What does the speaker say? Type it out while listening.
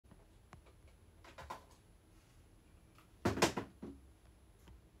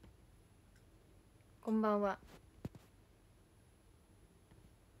こんばんは。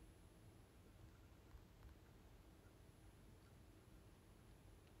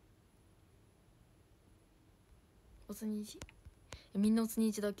おつにじみんなおつに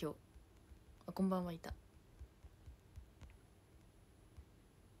じだ今日。あ、こんばんはいた。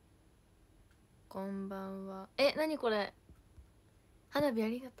こんばんは。なにこれ、花火あ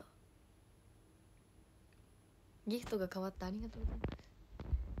りがとう。ギフトが変わった、ありがとうございます。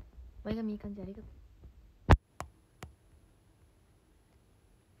前髪いい感じ、ありがとう。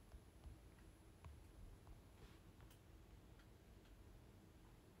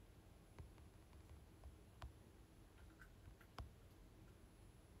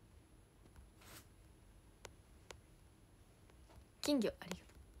金魚ありがとう。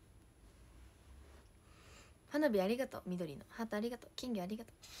花火ありがとう。緑のハートありがとう。金魚ありが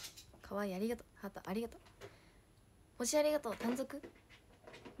とう。かわいいありがとう。ハートありがとう。星ありがとう。短冊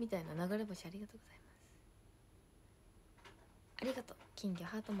みたいな流れ星ありがとうございます。ありがとう。金魚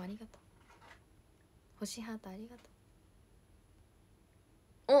ハートもありがとう。星ハートありがと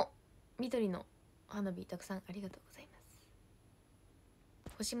う。お、緑の花火たくさんありがとうございま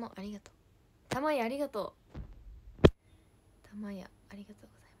す。星もありがとう。玉屋ありがとう。玉屋ありがとう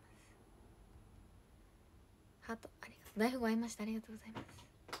ございます。ハートありがとう。大富豪会いました、ありがとうございます。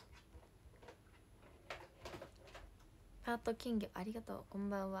ハート金魚ありがとう。こん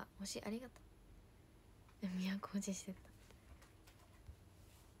ばんは。星ありがとう。都落ちしてた。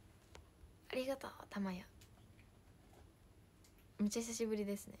ありがとう。玉屋めっちゃ久しぶり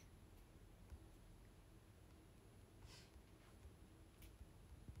ですね。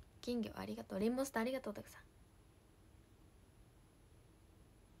金魚ありがとう。レインボースターありがとう。たくさん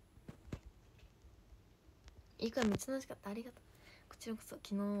いいからめっちゃ楽しかった、ありがとう。こちらこそ。昨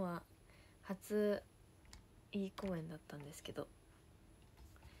日は初いい公演だったんですけど、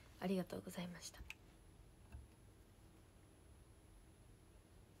ありがとうございました。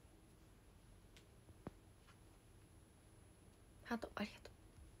ハートありがとう。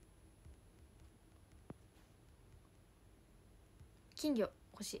金魚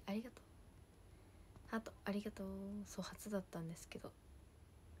星ありがとう。ハートありがとう。そう、初だったんですけど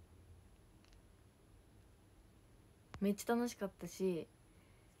めっちゃ楽しかったし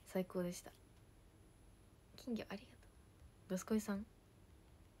最高でした。金魚ありがとう。どすこいさん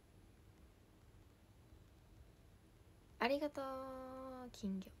ありがとう。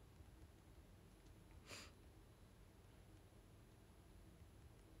金魚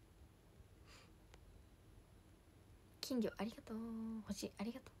金魚ありがとう。星あ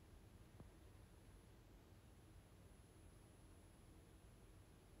りがと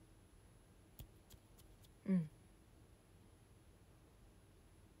う。うん、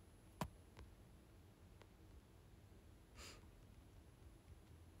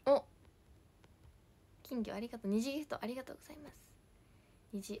お、金魚ありがとう。虹ギフトありがとうございます。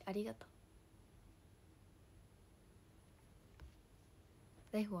虹ありがとう。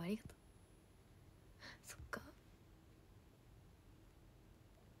大富豪ありがとう。そっか。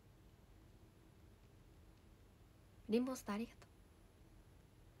リンボースターありがと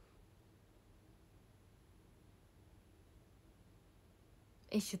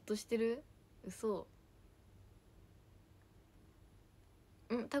う。シュッとしてる？嘘。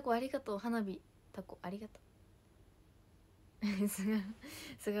タコありがとう。花火タコありがとう。菅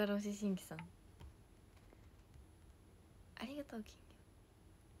原推し新規さんありがとう。金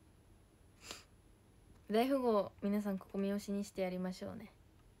魚大富豪、皆さんここ見押しにしてやりましょうね。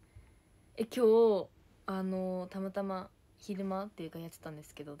今日たまたま昼間っていうかやってたんで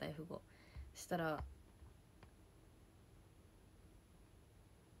すけど、大富豪そしたら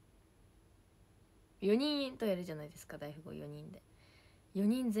4人とやるじゃないですか。大富豪4人で4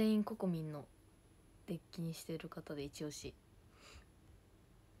人全員ココミンのデッキにしてる方で一押し。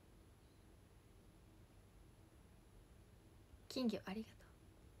金魚ありが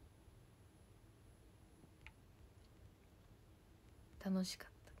とう。楽しかっ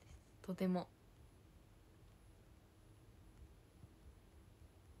たです、とても。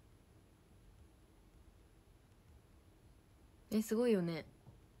すごいよね。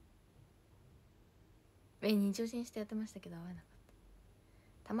日常心してやってましたけど合わなかっ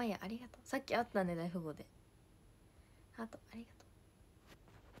た。玉屋ありがとう。さっきあったね、大富豪で。ハートありが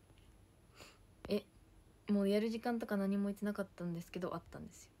とう。もうやる時間とか何も言ってなかったんですけどあったん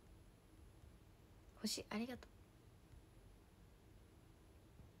ですよ。星ありがと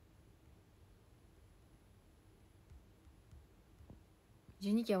う。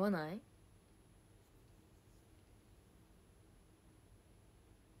12期合わない？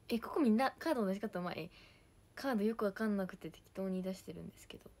ここみんなカードの出し方うまい。カードよくわかんなくて適当に出してるんです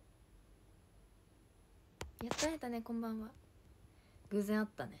けど、やっと会えたね、こんばんは。偶然会っ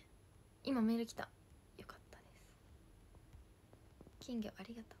たね。今メール来た。よかったです。金魚あ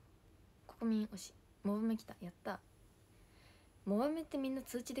りがとう。国民推しモバメ来た。やった。モバメってみんな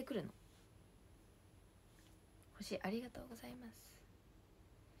通知で来るの？星ありがとうございます。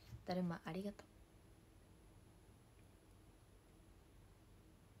だるまありがとう。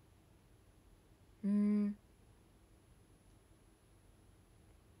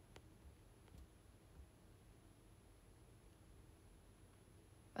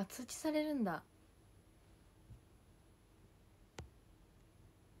あ、通知されるんだ。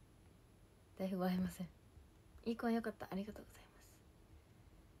大夫は会えません。いい子はよかった。ありがとうござい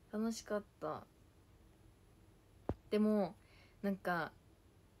ます。楽しかった。でもなんか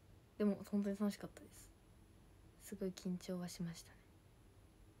でも本当に楽しかったです。すごい緊張はしましたね。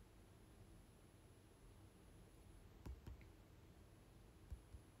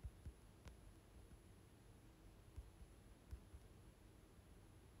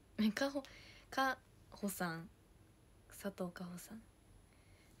かほさん、佐藤かほさん、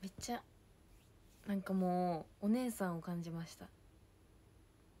めっちゃなんかもうお姉さんを感じました。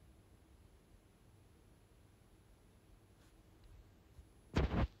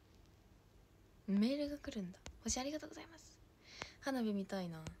メールが来るんだ。星ありがとうございます。花火見たい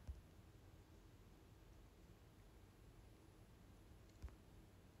な。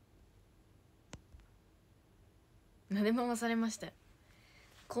なで回されましたよ。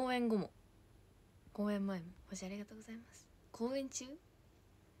公演後も公演前も。星ありがとうございます。公演中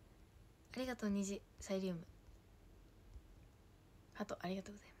ありがとう。虹サイリウムハトありがと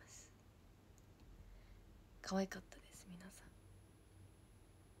うございます。可愛かったです。皆さん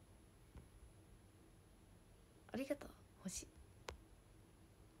ありがとう。星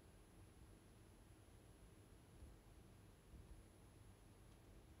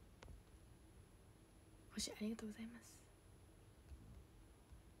星ありがとうございます。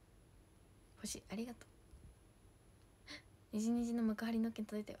星ありがとう。にじにじの幕張の件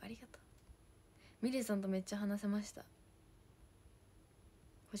届いたよ。ありがとう。ミレイさんとめっちゃ話せました。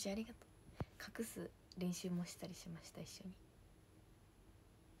星ありがとう。隠す練習もしたりしました。一緒に。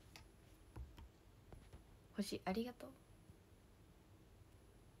星ありがとう。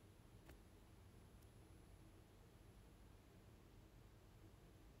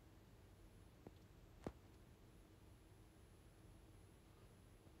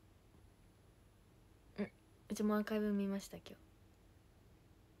うちもアーカイブ見ました今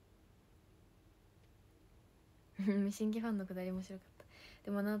日ミシンギファンのくだり面白かった。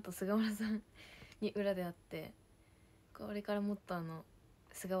でもなんと菅原さんに裏で会って、これからもっと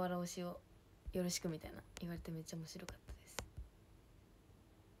菅原推しをよろしくみたいな言われてめっちゃ面白かったです。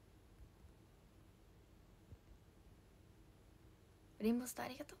レインボースターあ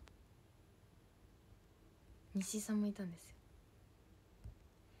りがとう。西井さんもいたんですよ。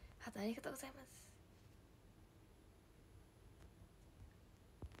ハトありがとうございます。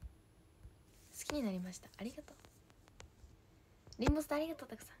好きになりました。ありがとう。レインボースターありがとう。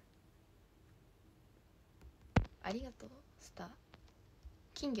たくさんありがとう。スター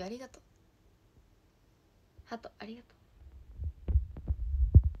金魚ありがとう。ハトありがと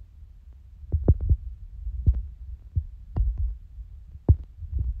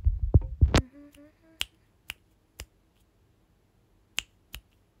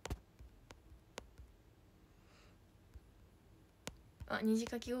う。あ、虹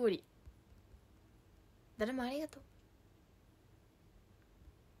かき氷誰もありがとう。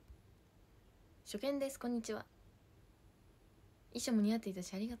初見です。こんにちは。衣装も似合っていた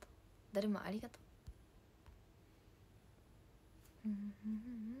しありがとう。誰もありがとう。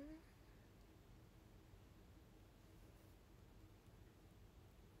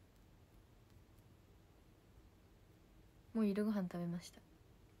もう夜ご飯食べました。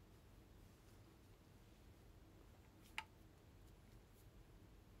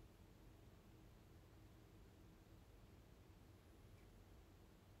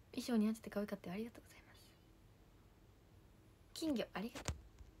衣装似合ってて可愛かったよ。ありがとうございます。金魚ありがと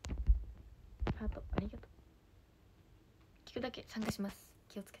う。ハートありがとう。聞くだけ参加します。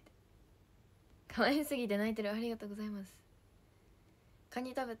気をつけて。可愛すぎて泣いてる。ありがとうございます。カ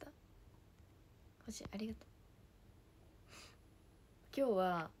ニ食べた。星ありがとう。今日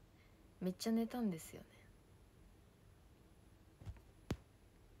はめっちゃ寝たんですよね。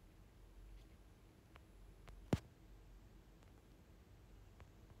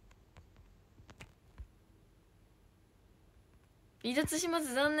離脱しま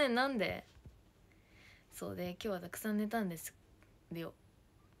す。残念。なんで？そうで今日はたくさん寝たんですよ。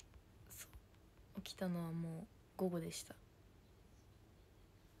起きたのはもう午後でした。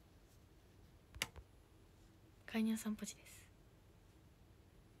飼いにゃん散歩時です。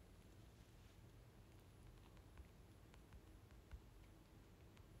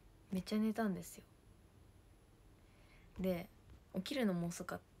めっちゃ寝たんですよ。で起きるのも遅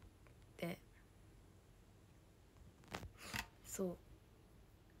かって、そ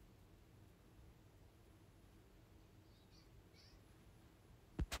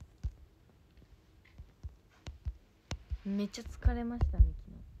うめっちゃ疲れましたね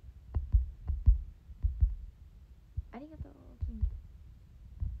昨日。ありがとうキン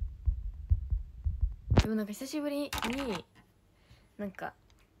グ。でもなんか久しぶりになんか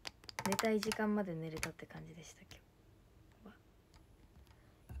寝たい時間まで寝れたって感じでした今日は。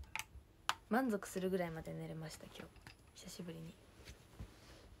満足するぐらいまで寝れました今日久しぶりに。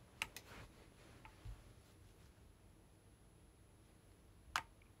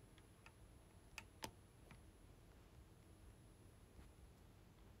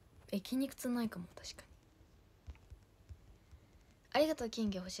筋肉痛ないかも確かに。ありがとう金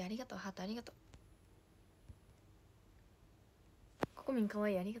魚星、ありがとうハート、ありがとうココミンかわ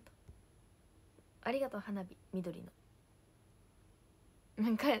いい、ありがとうありがとう花火緑の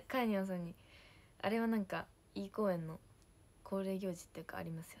カーニャンさんにあれはなんかいい公園の恒例行事っていうかあり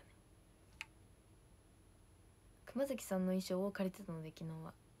ますよね。熊崎さんの衣装を借りてたので昨日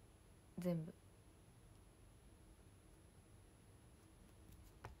は全部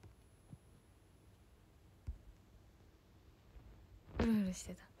うるうるし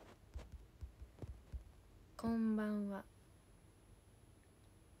てた。こんばんは。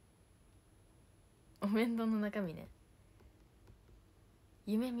お面倒の中身ね。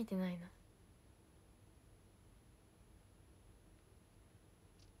夢見てないな。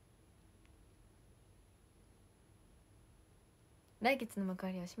来月の幕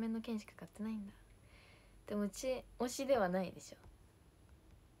張は紙面の件しか買ってないんだ。でもうち推しではないでし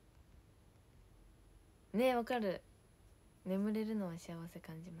ょね。えわかる。眠れるのは幸せ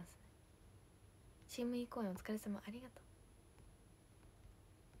感じますね。チーム E 公演お疲れ様、ありがとう。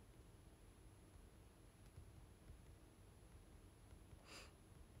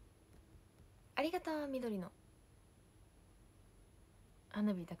ありがとう緑の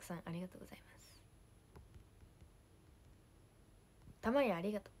花火たくさんありがとうございます。たまやあ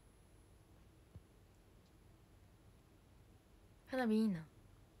りがとう。花火いいな。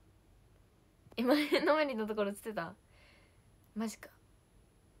前のめりのところつってた。マジか。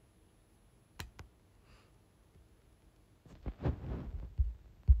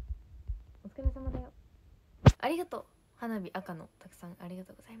お疲れ様だよ。ありがとう。花火赤のたくさんありが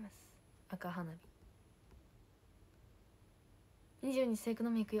とうございます。赤花火22日制服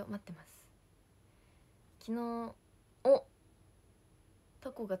飲み行くよ、待ってます。昨日お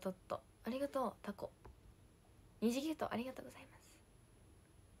タコが立った。ありがとうタコ。二次ギフトありがとうございます。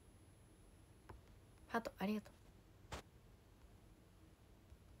ハートありがとう。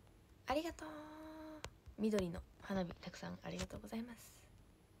ありがとう。緑の花火たくさんありがとうございます。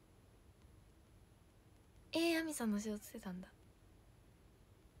アミさんの塩つけたんだ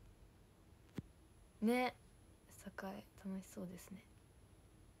ね。栄楽しそうですね。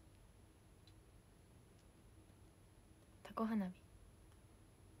タコ花火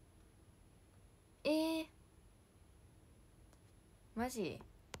マジ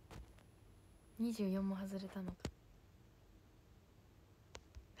24も外れたのか。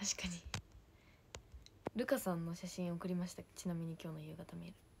確かにルカさんの写真送りました。ちなみに今日の夕方メー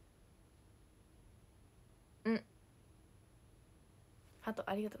ル。ハート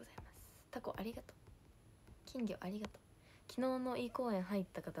ありがとうございます。タコありがとう。金魚ありがとう。昨日のいい公園入っ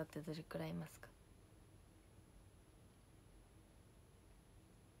た方ってどれくらいいますか。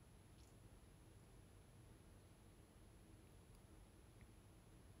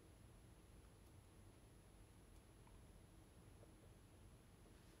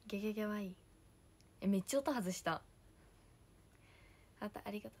ゲゲゲはいい。めっちゃ音外した。ハート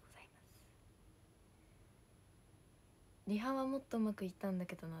ありがとうございます。リハはもっとうまくいったんだ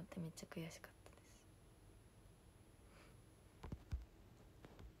けどなってめっちゃ悔しかったで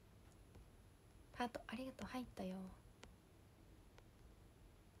す。ハートありがとう。入ったよ。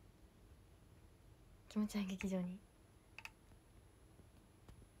気持ち悪い劇場に。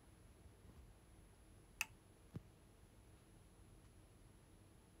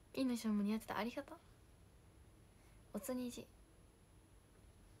いいのしょも似合ってた。ありがとう。おつにじ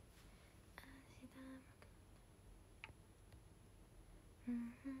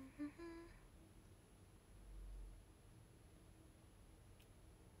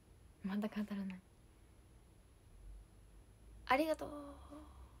まだ語らない。ありがとう。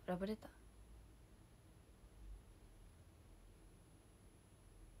ラブレター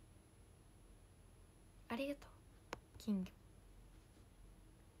ありがとう。金魚。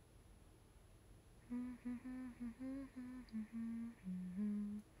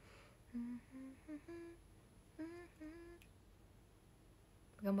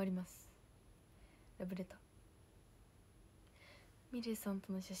頑張ります。ラブレター。ミレイさん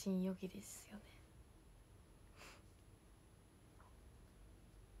との写真良きですよ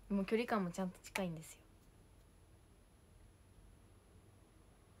ね。もう距離感もちゃんと近いんです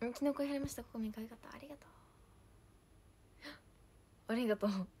よ。昨日声入りました。ここ見かけ方ありがとう。ありがとう。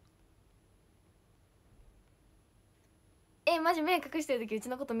マジ目隠してる時うち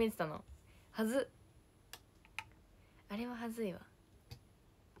のこと見えてたのはず。あれははずいわ。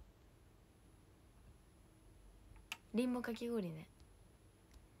リンゴかき氷ね。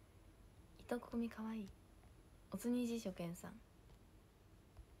糸こみかわいい。おつにじ初見さん。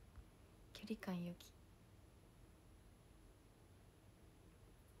距離感良き。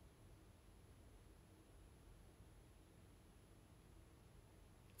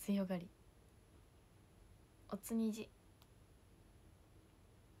強がり。おつにじ。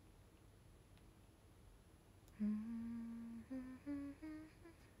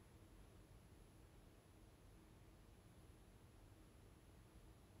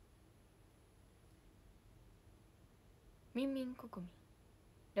みんみんここみん。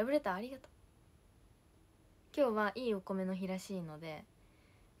ラブレターありがとう。今日はいいお米の日らしいので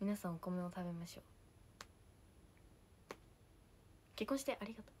皆さんお米を食べましょう。結婚してあ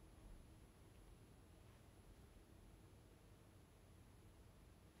りがとう。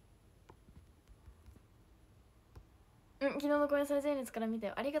昨日のご野菜前列から見た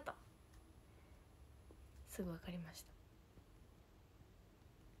よ。ありがとう。すぐ分かりました。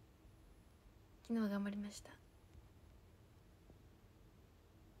昨日は頑張りました。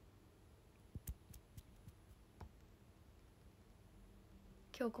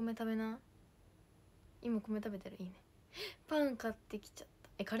今日米食べな。今米食べてる。いいね。パン買ってきちゃっ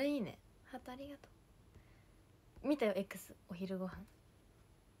た。カレーいいね。ハートありがとう。見たよ X。 お昼ご飯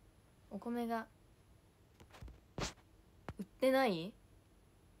お米が売ってない。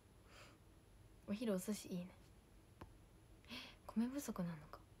お昼お寿司いいね。米不足なの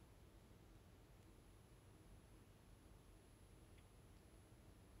か。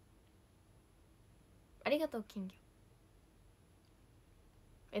ありがとう金魚。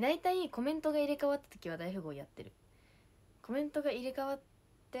だいたいコメントが入れ替わった時は大富豪やってる。コメントが入れ替わっ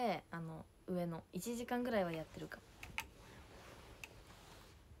て上の1時間ぐらいはやってるかも。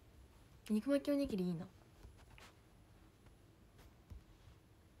肉巻きおにぎりいいの。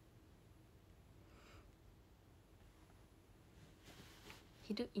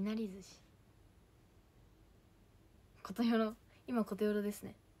昼いなり寿司。ことよろ。今ことよろです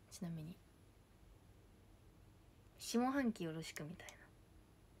ね。ちなみに下半期よろしくみたいな。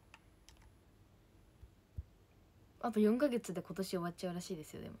あと4ヶ月で今年終わっちゃうらしいで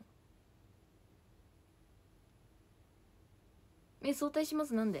すよ。でも早退しま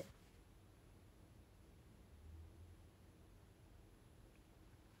す。なんで。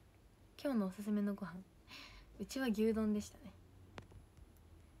今日のおすすめのご飯、うちは牛丼でしたね。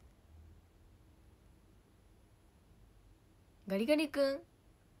ガリガリ君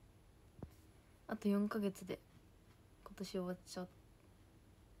あと4ヶ月で今年終わっちゃう。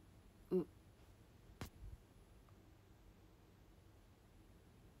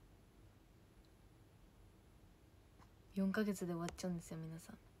4ヶ月で終わっちゃうんですよ皆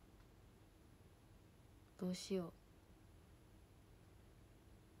さん。どうしよ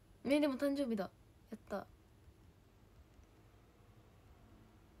う。でも誕生日だ。やった。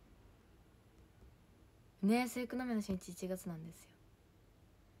ねえ生育の目の日にち1月なんですよ。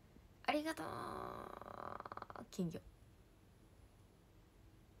ありがとう金魚。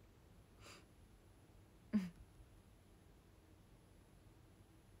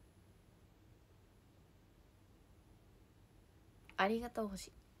ありがとう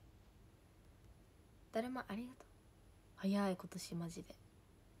星。誰もありがとう。早い今年マジで。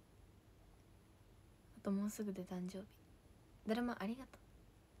あともうすぐで誕生日。誰もありがとう。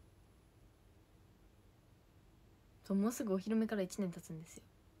そうもうすぐお披露目から1年経つんですよ。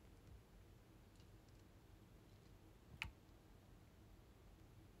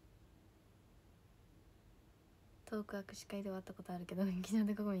遠く握手会では会ったことあるけど昨日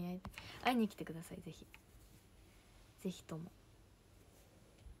でここに会いに来てください。ぜひぜひとも。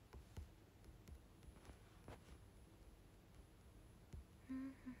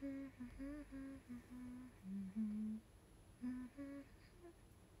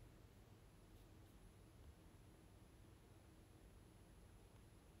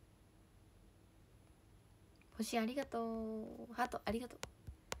星ありがとう。ハートありがと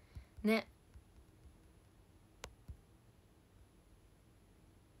うね。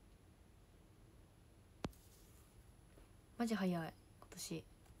マジ早い今年。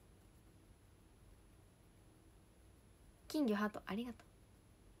金魚ハートありがと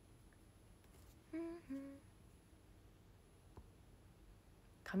う。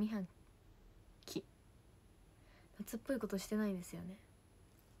上半期夏っぽいことしてないですよね。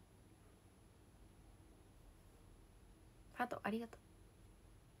ハートありがと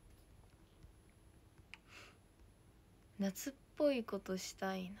う。夏っぽいことし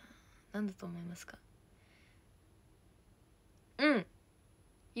たいな。何だと思いますか？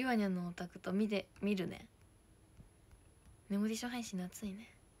ゆわにゃんのオタクと見るね。ネオディション配信夏いね。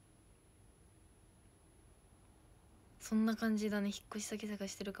そんな感じだね。引っ越し先探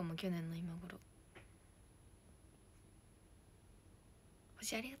してるかも。去年の今頃。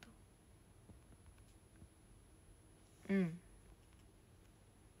星ありがとう。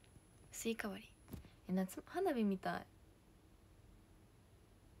スイカ割り。夏花火みたい。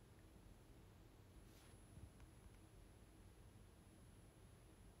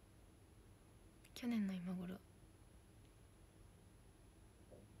去年の今頃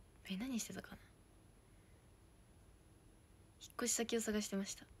何してたかな。引っ越し先を探してま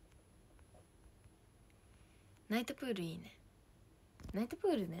した。ナイトプールいいね。ナイトプ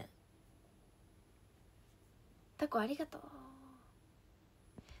ールね。タコありがとう。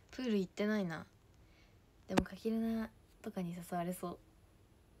プール行ってないな。でもかきるなとかに誘われそう。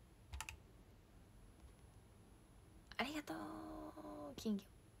ありがとう金魚。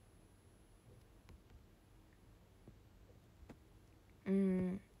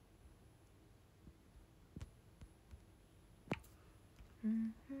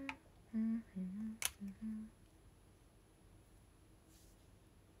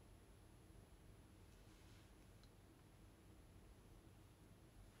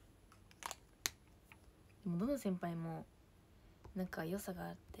でもどの先輩もなんか良さが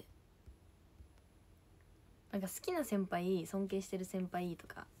あって、なんか好きな先輩、尊敬してる先輩と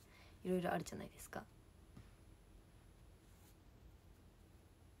かいろいろあるじゃないですか。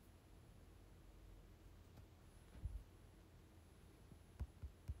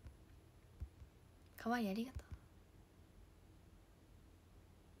かわいいありがと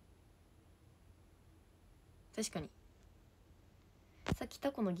う。確かにさっき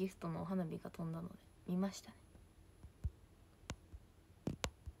タコのギフトのお花火が飛んだので見ましたね。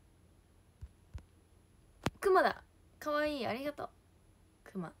クマだ。かわいいありがとう。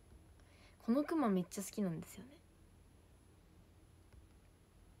クマ、このクマめっちゃ好きなんですよね。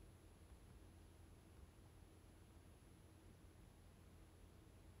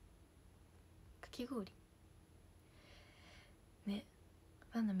かき氷ね。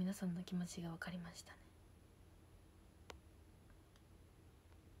ファンの皆さんの気持ちが分かりましたね。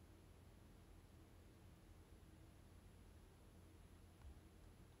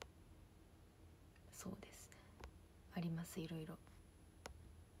そうですね、ありますいろいろ。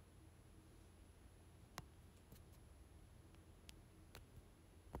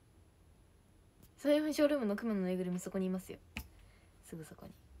そういうショールームのクマのぬいぐるみそこにいますよ。すぐそこ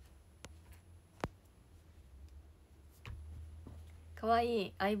に。かわい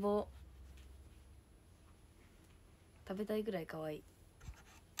い相棒。食べたいぐらいかわいい。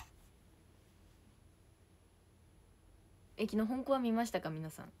昨日本校は見ましたか皆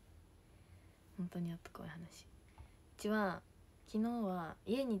さん。本当にあったかい話。うちは昨日は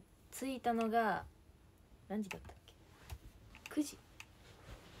家に着いたのが何時だったっけ。9時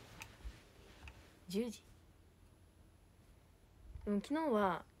10時。でも昨日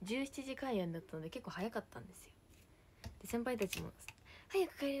は17時開演だったので結構早かったんですよ。で先輩たちも「早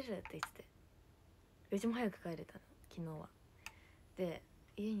く帰れる」って言ってて、うちも早く帰れたの昨日は。で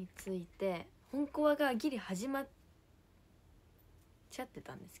家に着いて本コアがギリ始まっちゃって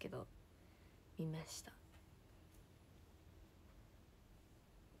たんですけど見ました。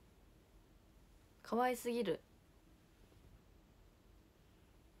可愛すぎる。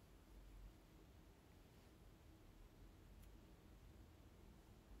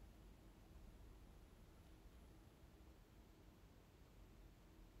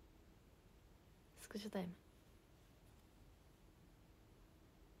スクショタイム。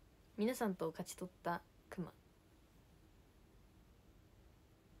皆さんと勝ち取ったクマ。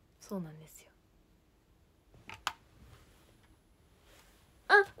そうなんですよ。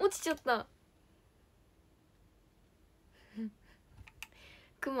あ、落ちちゃった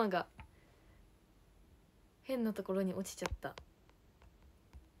クマが変なところに落ちちゃった。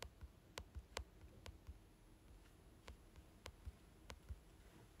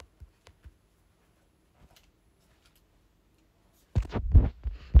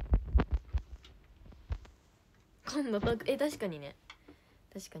今度確かにね。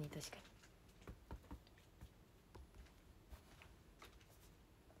確かに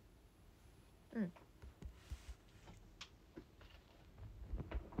うん。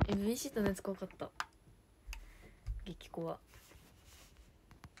MBC のやつ怖かった。激怖。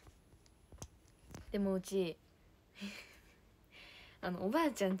でもうちおばあ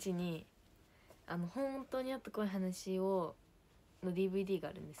ちゃん家に本当にあった怖い話をの DVD が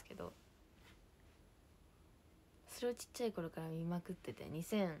あるんですけど、それをちっちゃい頃から見まくってて、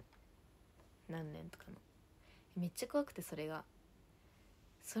2000何年とかのめっちゃ怖くて、それ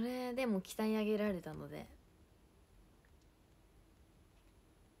でも鍛え上げられたので、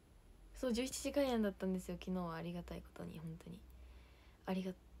そう17時開演だったんですよ昨日は。ありがたいことに、本当にあり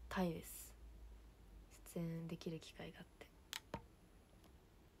がたいです。出演できる機会があって。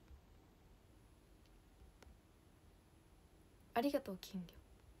ありがとう金魚。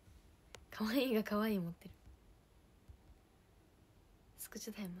かわいいがかわいい持ってる。スク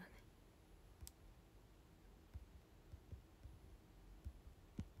ショタイムはね。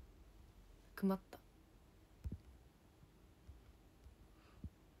くまった。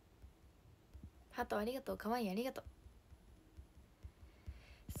ハートありがとう。かわいいありがとう。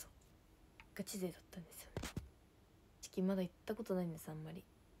そうガチ勢だったんですよね。チキンまだ行ったことないんです、あんまり。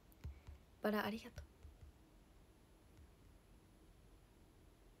バラありがとう。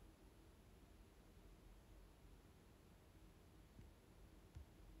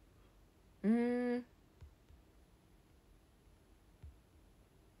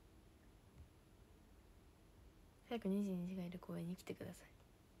早く22時がいる公園に来てください。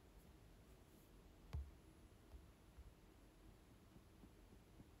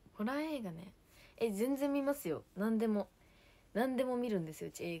ホラー映画ね。全然見ますよ。何でも見るんですよ、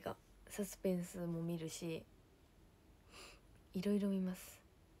うち映画。サスペンスも見るし、いろいろ見ます。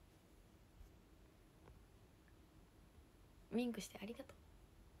ウィンクしてありがとう。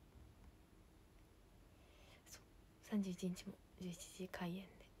そう31日も17時開演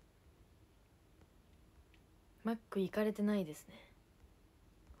で。マック行かれてないですね。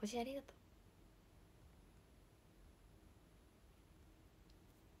星ありがと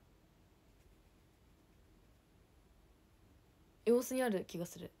う。様子にある気が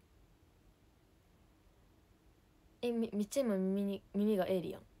する。めっちゃ今耳がエイ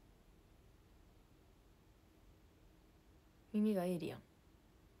リアン。耳がエイリアン。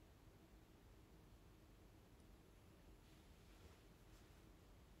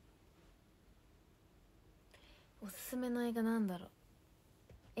おすすめの映画なんだろ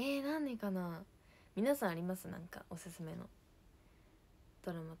う。何かな。皆さんあります？なんかおすすめの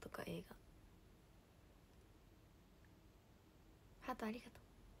ドラマとか映画。ハートありがとう。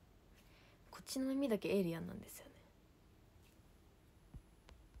こっちの耳だけエイリアンなんですよね。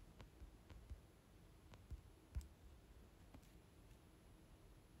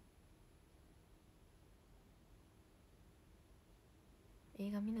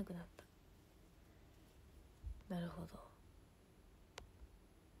映画見なくなった。なるほど。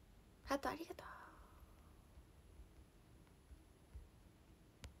ハートありがとう。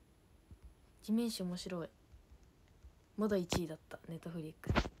地面師面白い。まだ1位だった。ネットフリック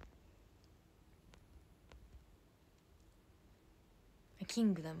ス。キ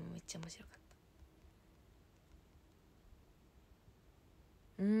ングダムめっちゃ面白かっ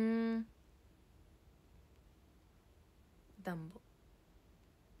た。ダンボ。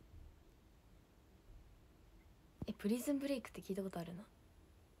プリズンブレイクって聞いたことあるな。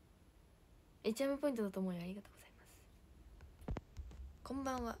チャームポイントだと思うよ。ありがとうございます。こん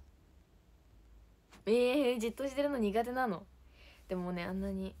ばんは。じっとしてるの苦手なの。でもね、あん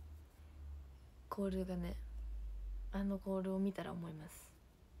なにコールがね、コールを見たら思います。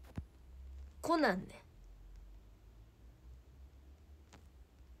コナンね。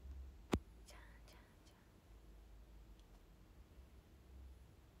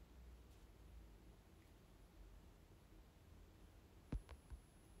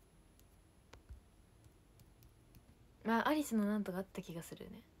アリスのなんとかあった気がする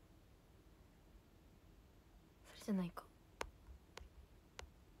ね。それじゃないか。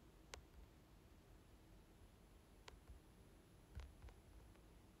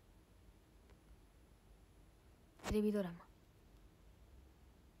テレビドラマ。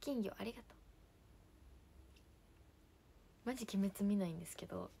金魚ありがとう。マジ鬼滅見ないんですけ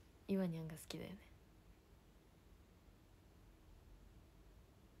ど、イワニャンが好きだよね。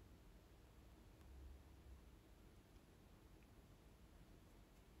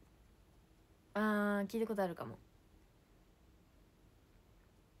聞いたことあるかも。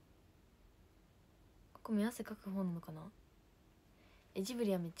ここ見汗かく方なのかな。ジブ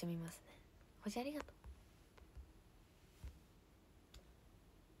リはめっちゃ見ますね。星ありがと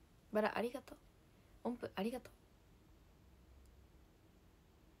う。バラありがとう。音符ありがとう。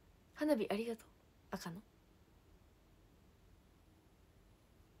花火ありがとう。赤の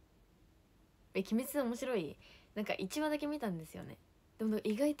鬼滅面白い。なんか1話だけ見たんですよね。でも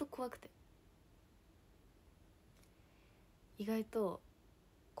意外と怖くて、意外と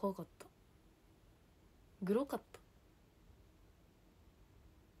怖かった。グロかったっ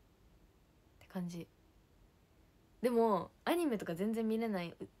て感じ。でもアニメとか全然見れな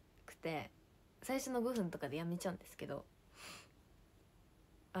くて最初の5分とかでやめちゃうんですけど、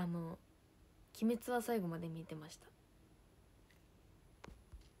鬼滅は最後まで見てました。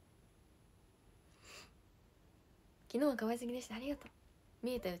昨日は可愛すぎでした。ありがとう。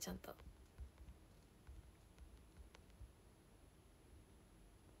見えたよちゃんと。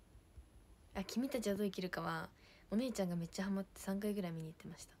君たちはどう生きるかはお姉ちゃんがめっちゃハマって3回ぐらい見に行って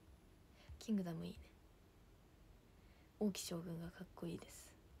ました。キングダムいいね。王騎将軍がかっこいいで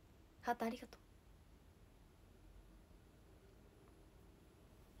す。ハートありがとう。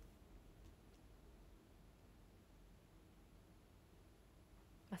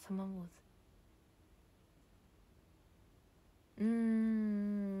サマーウォー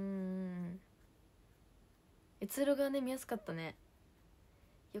ズ通路側ね、見やすかったね。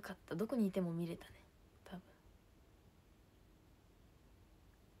よかった。どこにいても見れたね多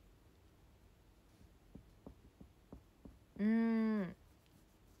分。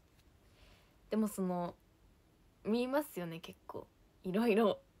でも見ますよね結構いろい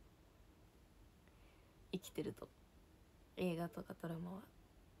ろ生きてると。映画とかドラマは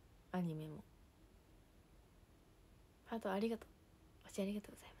アニメも。ハートありがとう。星ありがと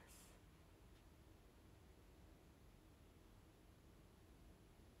うございます。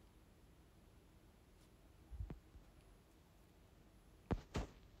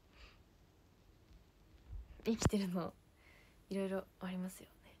生きてるのいろいろありますよ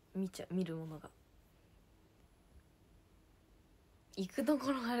ね。見るものが行くと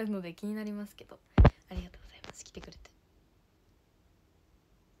ころがあるので気になりますけど、ありがとうございます。来てくれて。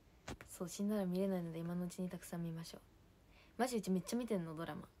そう、死んだら見れないので今のうちにたくさん見ましょう。マジうちめっちゃ見てんの。ド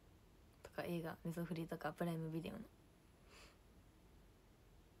ラマとか映画、ネトフリとかプライムビデオの。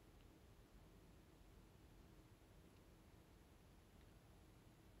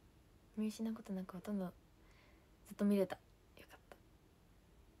見失うことなくほとんどずっと見れた。よかった。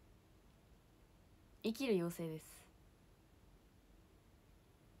生きる妖精です。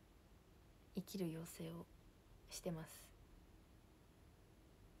生きる妖精をしてます。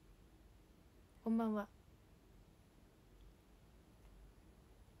こんばんは。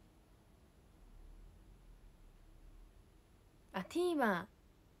TVer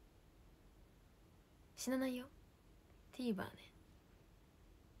死なないよ。 TVer ね。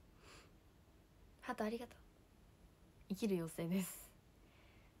ハートありがとう。生きる妖精です。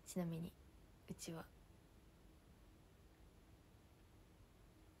ちなみにうちは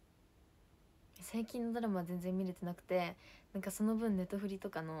最近のドラマは全然見れてなくて、なんかその分ネットフリと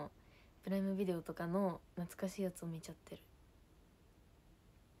かのプライムビデオとかの懐かしいやつを見ちゃってる。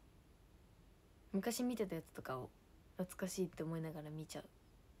昔見てたやつとかを懐かしいって思いながら見ちゃう。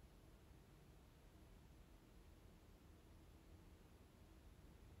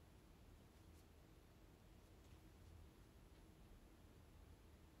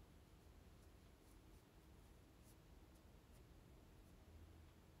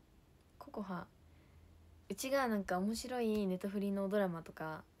ココハ、うちがなんか面白いネットフリのドラマと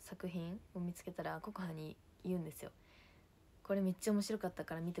か作品を見つけたらココハに言うんですよ。これめっちゃ面白かった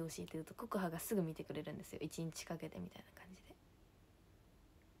から見てほしいって言うとココハがすぐ見てくれるんですよ。1日かけてみたいな感じで。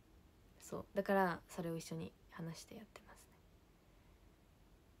そうだからそれを一緒に話してやってますね。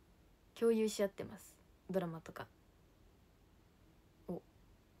共有し合ってます、ドラマとかを。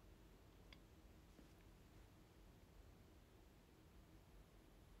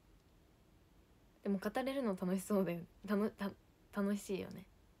でも語れるの楽しそうで楽しいよね。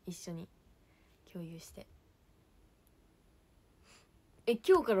一緒に共有して。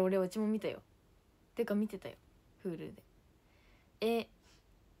今日から俺はうちも見たよ。てか見てたよ Hulu で。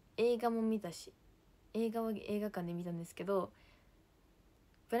映画も見たし、映画は映画館で見たんですけど、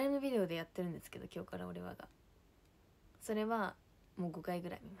プライムビデオでやってるんですけど、今日から俺はがそれはもう5回ぐ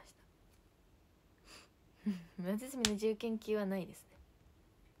らい見ました夏休みの自由研究はないですね。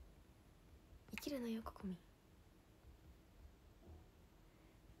生きるのよここみ。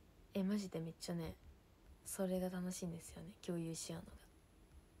マジでめっちゃね、それが楽しいんですよね、共有し合うのが。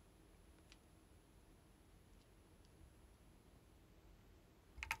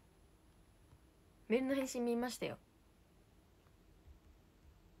メールの返信見ましたよ。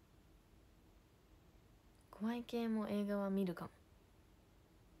怖い系も映画は見るかも。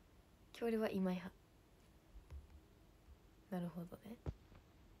今日俺は今井派。なるほどね。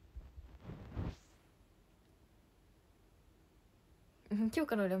今日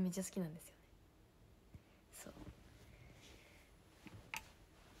から俺はめっちゃ好きなんですよね。そう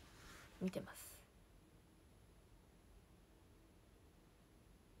見てます。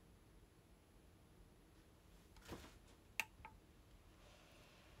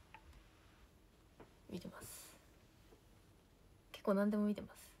見てます。結構何でも見てま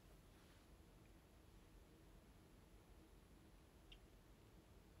す。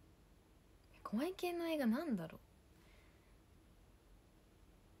怖い系の映画なんだろ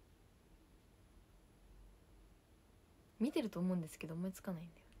う。見てると思うんですけど思いつかないん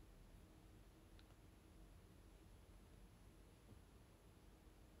だよ。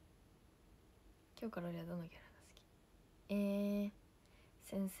今日から俺はどのキャラが好き？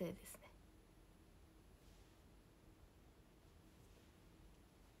先生ですね。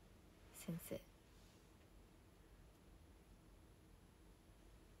先生。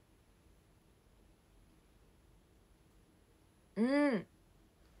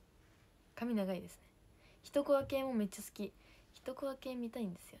髪長いですね。一コア系もめっちゃ好き。一コア系見たい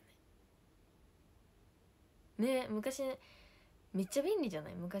んですよね。ね、昔めっちゃ便利じゃな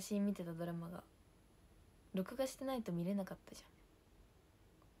い？昔見てたドラマが録画してないと見れなかったじ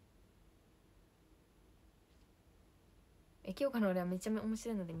ゃん。今日から俺はめっちゃ面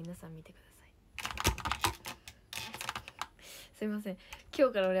白いので皆さん見てください。すいません、今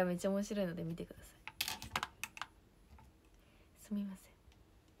日から俺はめっちゃ面白いので見てください。すみません。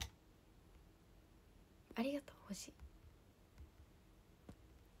ありがとう。欲しい。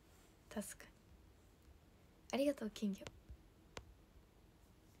助かる。ありがとう金魚。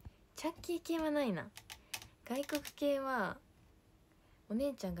チャッキー系はないな。外国系はお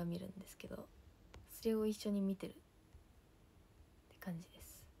姉ちゃんが見るんですけど、それを一緒に見てるって感じで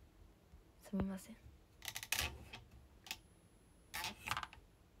す。すみません。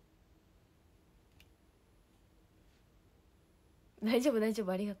大丈夫大丈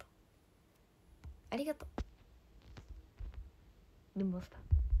夫、ありがとうありがとう。リンボースター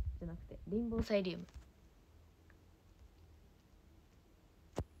じゃなくてレインボーサイリウム。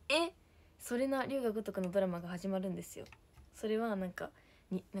それな龍が如くのドラマが始まるんですよ。それはなんか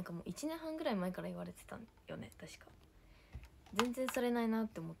もう1年半ぐらい前から言われてたんよね確か。全然されないなっ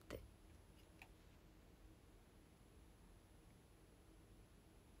て思って。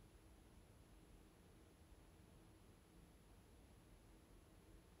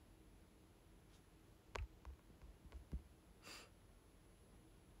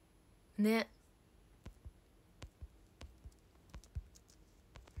ね。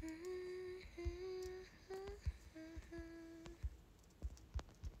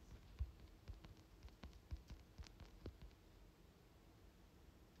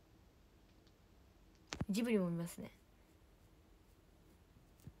ジブリも見ますね。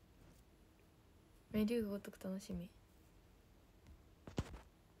龍が如く楽しみ。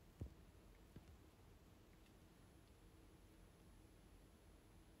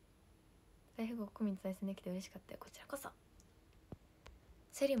大富豪コミと対戦できて嬉しかったよ。こちらこそ。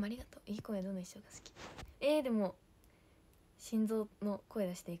セリウムありがとう。いい声どの衣装が好き？でも心臓の声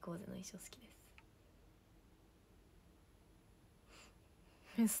出していこうぜの衣装好き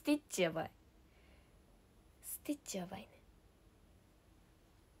です。スティッチやばい。スティッチやばいね。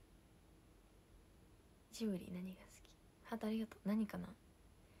ジブリ何が好き？ハートありがとう。何かな。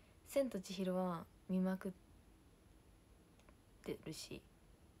千と千尋は見まくってるし、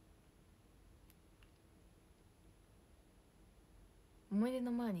思い出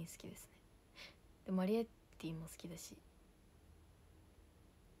のマーニー好きですね。でマリエッティも好きだし。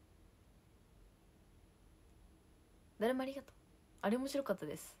誰もありがとう。あれ面白かった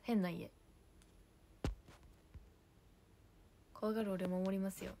です。変な家。怖がる俺守りま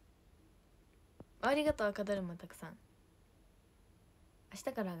すよ。ありがとう。赤だるまたくさん。明日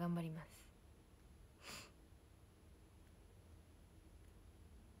から頑張ります。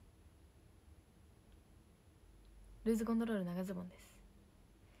ルーズコントロール長ズボンです。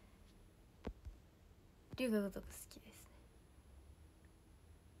龍が如く好きですね。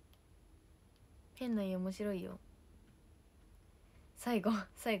変な家面白いよ。最後怖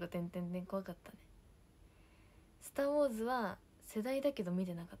かったね。スター・ウォーズは世代だけど見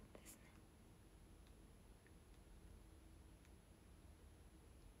てなかっ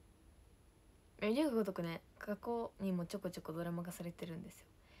たですね。龍が如くね、過去にもちょこちょこドラマ化されてるんですよ。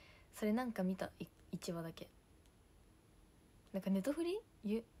それなんか見た1話だけ。なんかネトフリ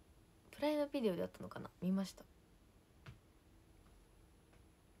プライムビデオであったのかな、見ました。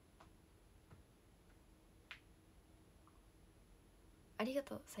ありが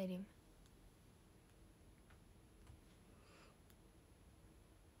とうサイリウ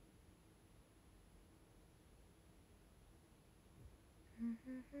ム。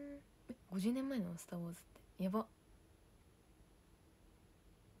50年前のスター・ウォーズってやば。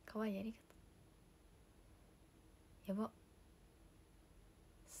かわいい、ありがとう。やば。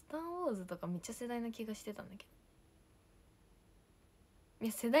スター・ウォーズとかめっちゃ世代な気がしてたんだけど、い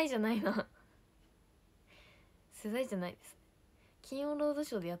や世代じゃないな世代じゃないです。金曜ロード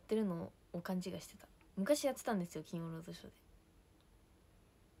ショーでやってるのを勘違いしてた。昔やってたんですよ、金曜ロードショーで。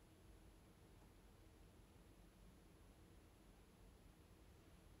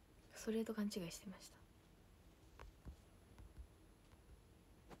それと勘違いしてました。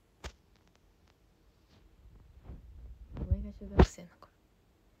俺が中学生の頃。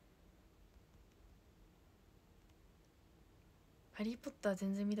ハリー・ポッター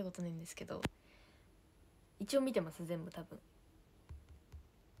全然見たことないんですけど、一応見てます、全部多分。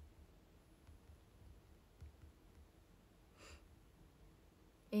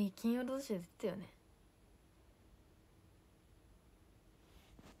金曜ロードショーで出てたよね。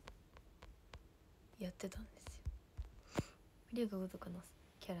やってたんですよ。龍が如くの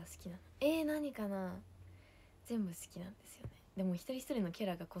キャラ好きなの。何かな。全部好きなんですよね。でも一人一人のキャ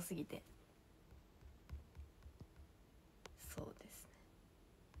ラが濃すぎて。そうです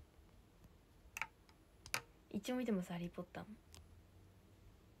ね。一応見てます、ハリー・ポッターも。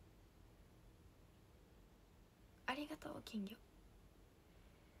ありがとう、金魚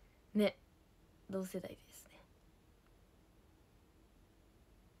ね。同世代ですね。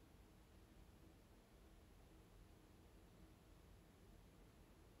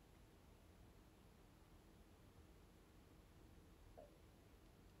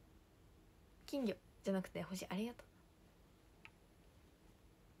金魚じゃなくて星、ありがと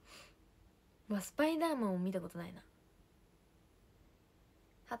う。スパイダーマンを見たことないな。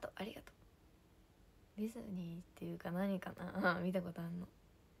ハト、ありがとう。ディズニーっていうか何かな見たことあんの。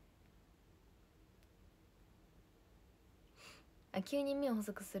急に目を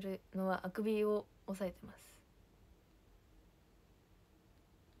細くするのはあくびを抑えてます。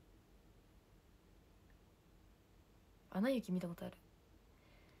アナ雪見たことある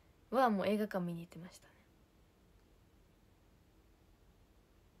はもう映画館見に行ってましたね。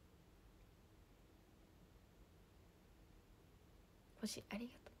星、あり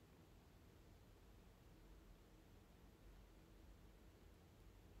がと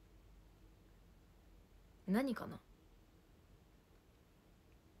う。何かな。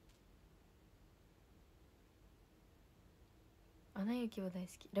アナ雪は大好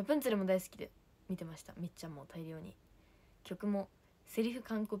き。ラプンツェルも大好きで見てました。めっちゃもう大量に。曲もセリフ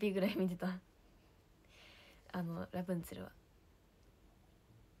完コピぐらい見てたラプンツェルは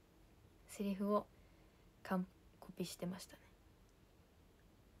セリフを完コピしてましたね。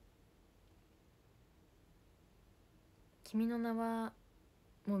君の名は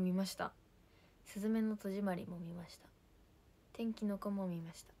もう見ました。すずめの戸締まりも見ました。天気の子も見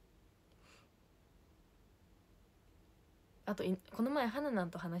ました。あとこの前ハナナ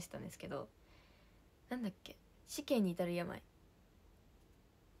ンと話したんですけど、なんだっけ、死刑に至る病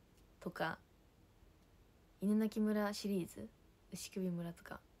とか犬鳴村シリーズ、牛首村と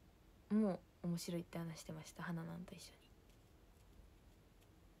かもう面白いって話してました、ハナナンと一緒に。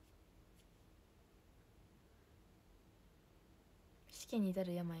死刑に至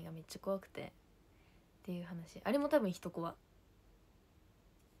る病がめっちゃ怖くてっていう話。あれも多分一コアな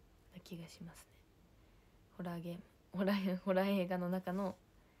気がしますね。ホラーゲーム、ホラー映画の中の。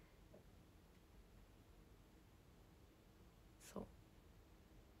そう、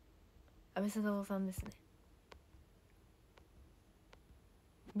安倍貞夫さんですね。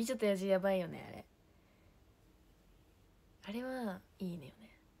美女と野獣やばいよね、あれはいいねよ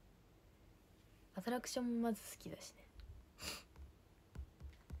ね。アトラクションもまず好きだしね。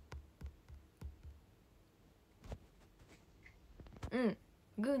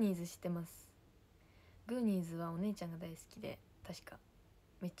グーニーズ知ってます。グーニーズはお姉ちゃんが大好きで、確か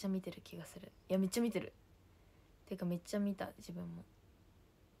めっちゃ見てる気がする。いやめっちゃ見てるてかめっちゃ見た、自分も。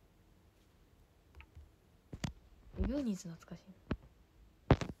グーニーズ懐かしい。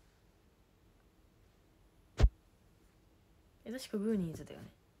確かグーニーズだよね、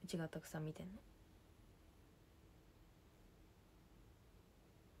うちがたくさん見てんの。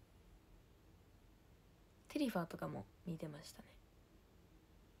テリファーとかも見てましたね。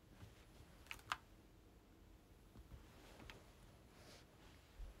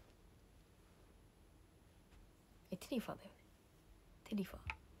テリファーだよね、テリファ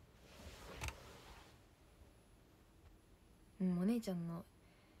ー。お姉ちゃんの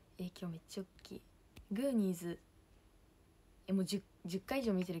影響めっちゃ大きい。グーニーズもう 10回以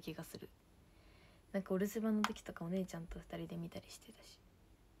上見てる気がする。なんかお留守番の時とかお姉ちゃんと2人で見たりしてたし。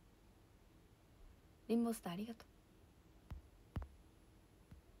リンボスターありがと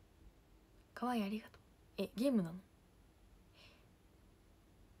かわいい、ありがとう。ゲームなの？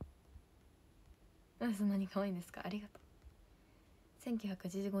なんでそんなに可愛いんですか？ありがとう。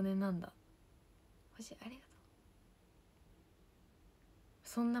1985年なんだ。星ありがとう。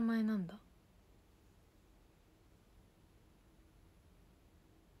そんな前なんだ。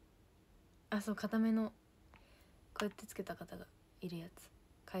あ、そう、固めのこうやってつけた方がいるやつ、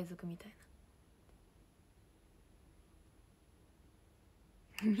海賊みたい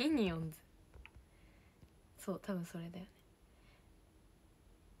なミニオンズ。そう、多分それだよね。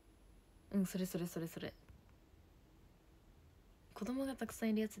うん、それ。子供がたくさ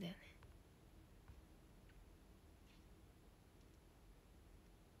んいるやつだよね。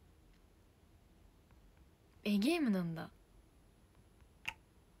ゲームなんだ。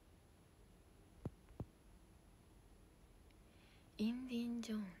インディン・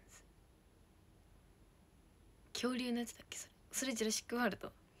ジョーンズ。恐竜のやつだっけ？それジュラシック・ワール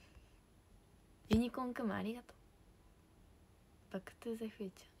ド。ユニコーンくまありがとう。バック・トゥ・ザ・フュ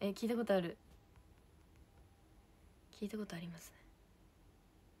ーチャー。聞いたことある。聞いたことありますね。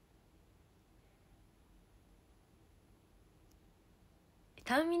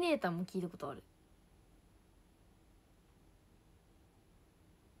ターミネーターも聞いたことある。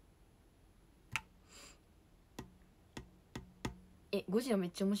ゴジラめ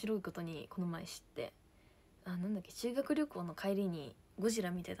っちゃ面白いことにこの前知って、なんだっけ、修学旅行の帰りにゴジ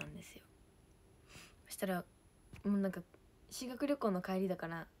ラ見てたんですよ。そしたらもうなんか修学旅行の帰りだか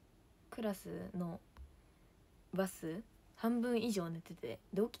らクラスのバス半分以上寝てて、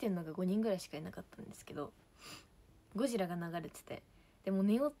で起きてんのが5人ぐらいしかいなかったんですけど、ゴジラが流れてて、でも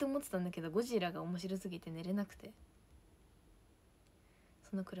寝ようって思ってたんだけどゴジラが面白すぎて寝れなくて、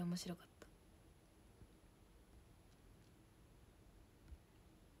そのくらい面白かった。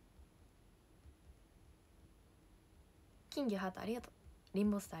金魚ハートありがとう。リン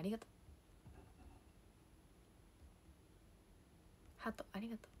ボスターありがとう。ハートあり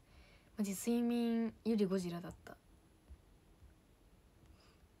がとう。マジ睡眠よりゴジラだった。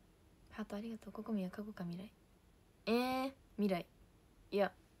ハートありがとう。ココミは過去か未来？未来。い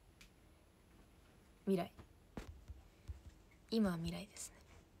や、未来。今は未来ですね。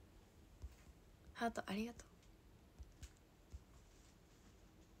ハートありがとう。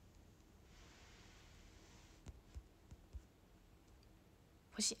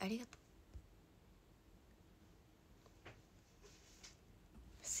星ありがとう。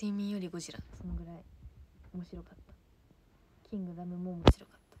睡眠よりゴジラ、そのぐらい面白かった。キングダムも面白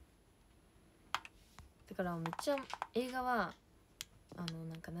かった。だからめっちゃ映画はなん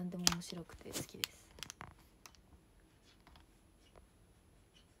か何でも面白くて好きです。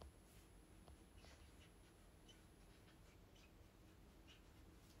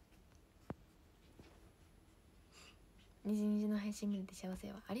22時の配信見れて幸せ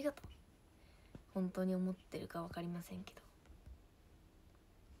はありがとう。本当に思ってるか分かりませんけど、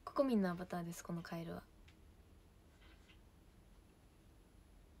ココミンのアバターです、このカエルは。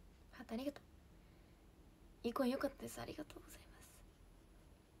ハートありがとう。いい声良かったです、ありがとうございま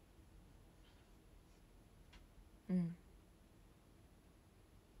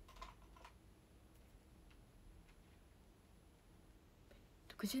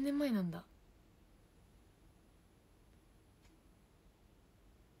す。60年前なんだ。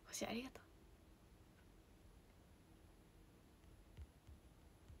星ありがとう。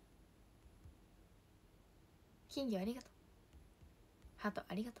金魚ありがとう。ハート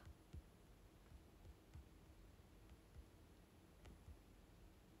ありがと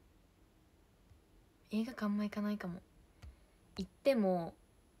う。映画館あんま行かないかも。行っても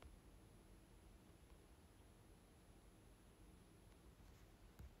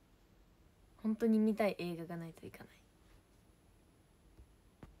本当に見たい映画がないといかない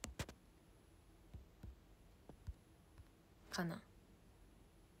かな。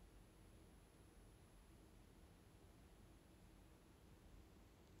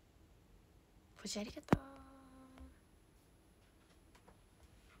星ありがとう。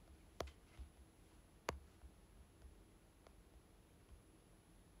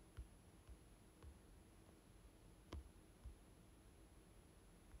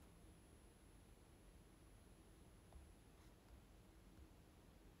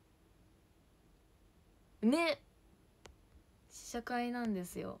ね、試写会なんで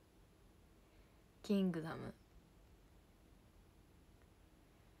すよ、キングダム。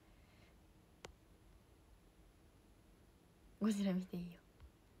ゴジラ見ていいよ。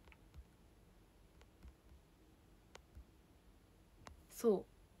そう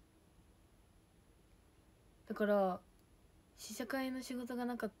だから試写会の仕事が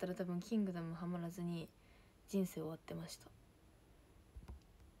なかったら多分キングダムハマらずに人生終わってました。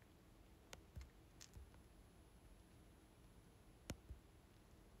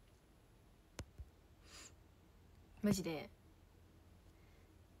マジで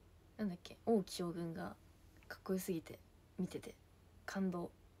なんだっけ、王騎将軍がかっこよすぎて見てて感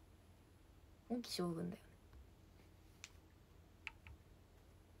動。王騎将軍だよね。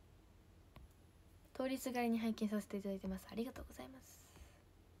通りすがりに拝見させていただいてます。ありがとうございます。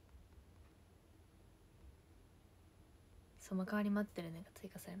そう、幕張待ってるねが追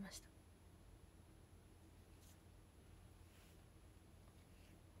加されました。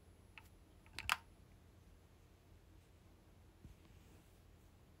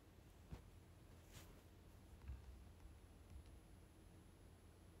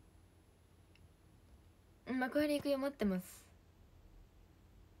幕張行くよ、待ってます。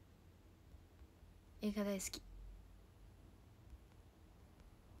映画大好き。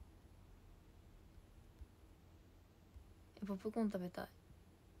ポップコーン食べたい。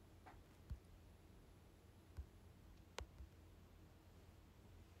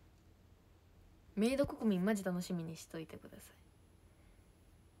メイド国民マジ楽しみにしといてくださ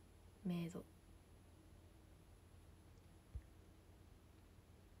い。メイド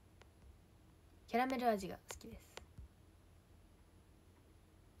キャラメル味が好きです。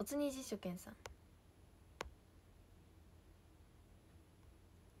おつにじ初見さん、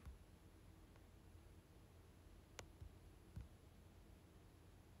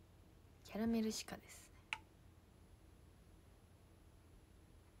キャラメルしかです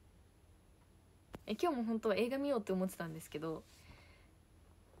ね。今日も本当は映画見ようって思ってたんですけど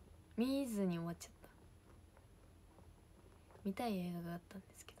見ずに終わっちゃった。見たい映画があったんで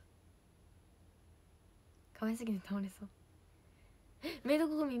すけど可愛すぎて倒れそう。メイド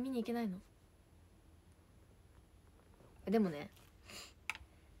国民見に行けないの？でもね、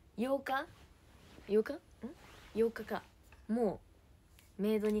8日8日か、もう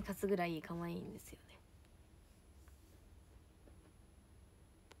メイドに貸すぐらい可愛いんですよ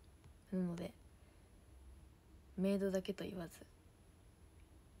ね。なのでメイドだけと言わず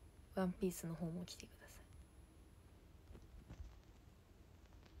ワンピースの方も来てください。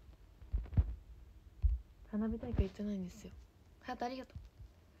花火大会行ってないんですよ。ハートありがと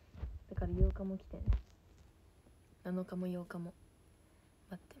う。だから8日も来てね。7日も8日も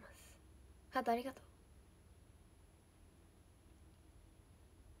待ってます。ハートありがとう。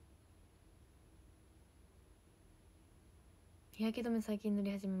日焼け止め最近塗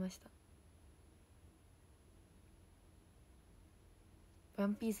り始めました。ワ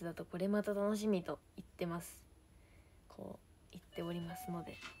ンピースだとこれまた楽しみと言ってます。こう言っておりますの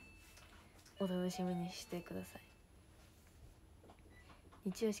でお楽しみにしてください。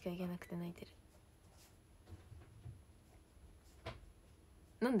日曜しか行けなくて泣いてる。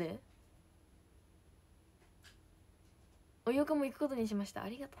なんで？お8日も行くことにしました。あ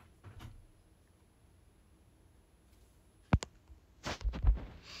りがと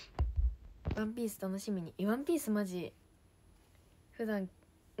う。ワンピース楽しみに。ワンピースマジ普段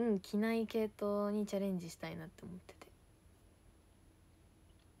着ない系統にチャレンジしたいなって思ってて。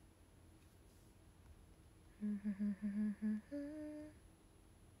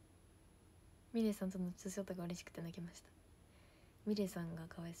ミレイさんとのツーショットが嬉しくて泣きました。ミレイさんが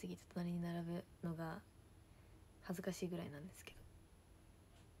可愛すぎて隣に並ぶのが恥ずかしいぐらいなんですけど、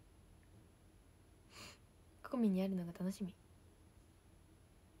ココミにあるのが楽しみ。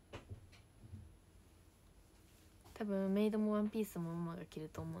多分メイドもワンピースもママが着る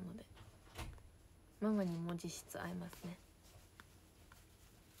と思うのでママにも実質会えますね。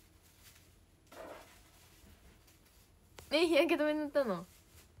日焼け止め塗ったの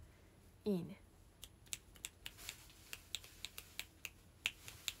いいね。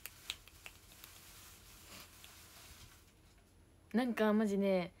なんかマジ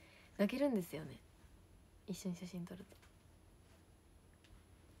ね泣けるんですよね、一緒に写真撮ると。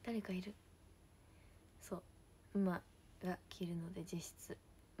誰かいる。そうママが着るので実質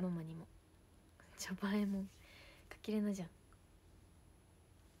ママにも。ジャパエモンかきれなじゃん。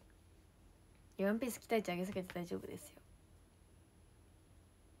ワンピース着たいちあげさけて大丈夫ですよ。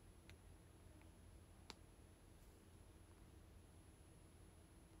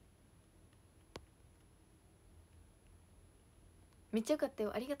めっちゃよかった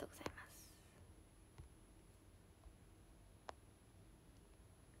よ。ありがとうございます。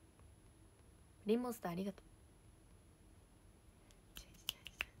リンモンスターありがとう。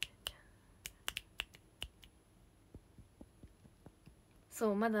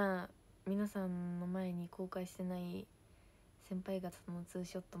そうまだ皆さんの前に公開してない先輩方とのツー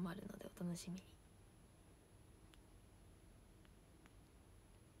ショットもあるのでお楽しみに。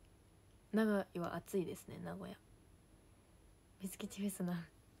名古屋は暑いですね。名古屋水吉フェスな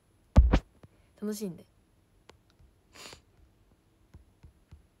楽しんで。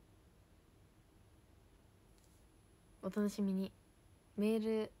楽しみに。メ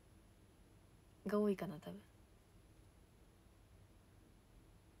ールが多いかな多分。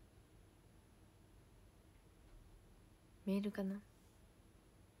メールかな。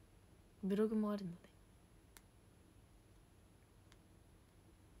ブログもあるので。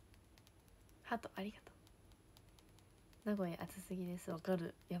ハートありがとう。名古屋暑すぎです。わか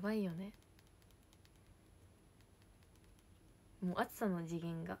る。やばいよね。もう暑さの次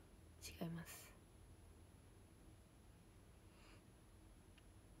元が違います。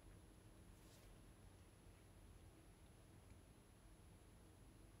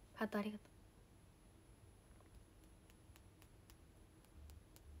ハートありがとう。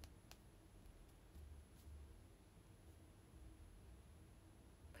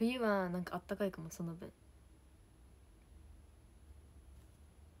冬はなんかあったかいかも、その分。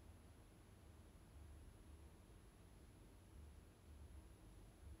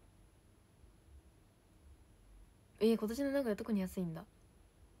今年の名古屋特に安いんだ。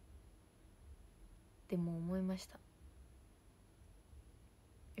でも思いました。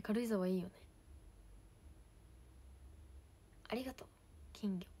軽井沢いいよね。ありがとう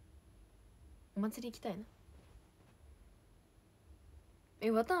金魚。お祭り行きたい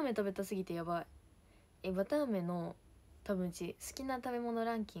な。綿あめ食べたすぎてやばい。綿あめの多分うち好きな食べ物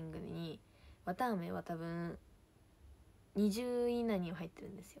ランキングに綿あめは多分20位以内には入ってる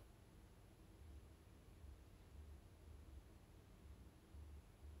んですよ。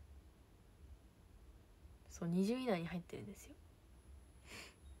そう、20位以内に入ってるんですよ。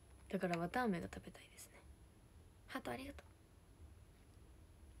だから綿あめが食べたいですね。ハートありがと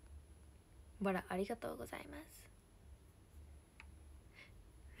う。バラありがとうございます。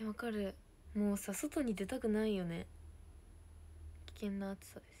わかる。もうさ、外に出たくないよね。危険な暑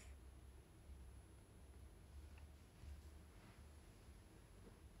さです。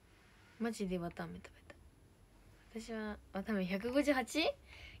マジで綿あめ食べた。私は綿あめ 158？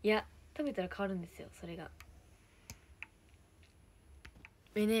 いや、食べたら変わるんですよ、それが。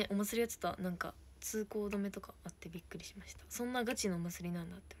ね、お祭りやってた。なんか通行止めとかあってびっくりしました。そんなガチのお祭りなん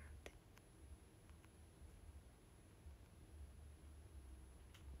だって思って。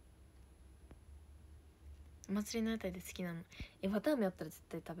お祭りのあたりで好きなの綿あめあったら絶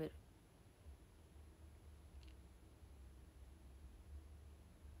対食べる。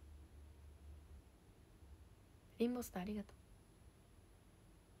リンボスターありがとう。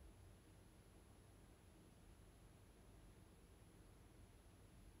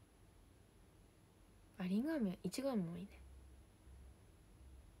リンゴ飴、いちご飴もいいね。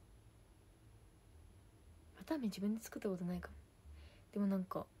綿あめ自分で作ったことないかも。でもなん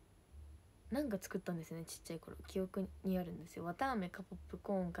か作ったんですよね、ちっちゃい頃。記憶にあるんですよ。綿あめかポップ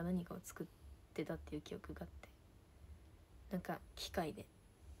コーンか何かを作ってたっていう記憶があって、なんか機械で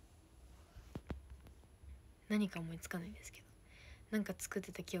何か思いつかないんですけど、なんか作っ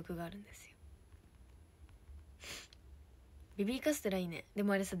てた記憶があるんですよ。ベビーカステラいいね。で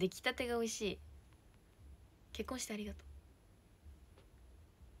もあれさ、出来たてが美味しい。結婚してありがとう。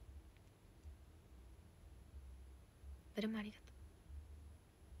誰もありがとう。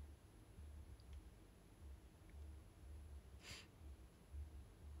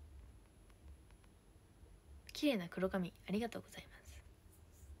綺麗な黒髪ありがとうございます。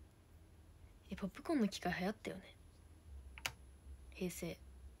ポップコーンの機械流行ったよね。平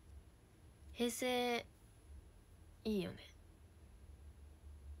成いいよね。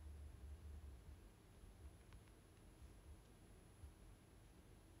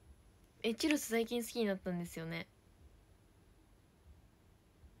チュロス最近好きになったんですよね。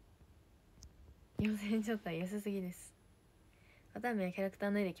4000円ちょっとは安すぎです。綿あめはキャラクタ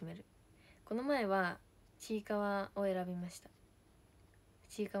ーの絵で決める。この前はちいかわを選びました。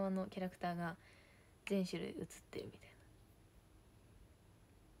ちいかわのキャラクターが全種類写ってるみ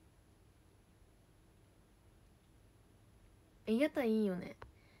たいな。屋台いいよね。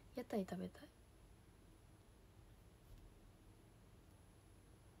屋台食べたい。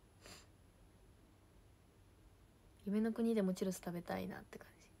夢の国でもチュロス食べたいなって感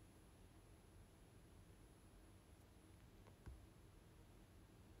じ。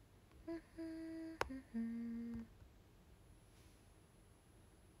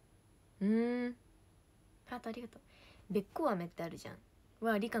ハートありがとう。べっこう飴ってあるじゃん。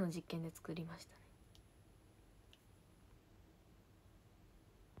は理科の実験で作りましたね。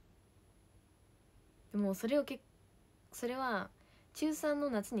でもそれは中3の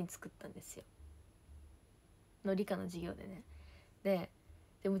夏に作ったんですよ、の理科の授業でね。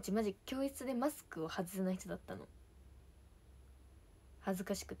でもうちマジ教室でマスクを外せない人だったの。恥ず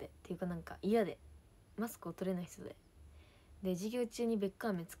かしくてっていうかなんか嫌でマスクを取れない人で、授業中にべっこ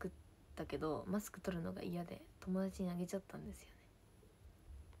う飴作ったけどマスク取るのが嫌で友達にあげちゃったんですよね。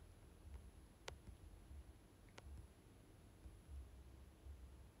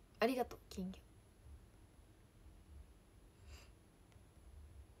ありがとう金魚。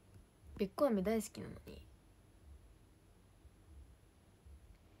べっこ飴大好きなのに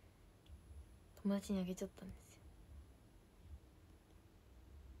友達にあげちゃったんですよ。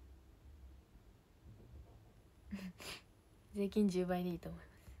税金10倍でいいと思いま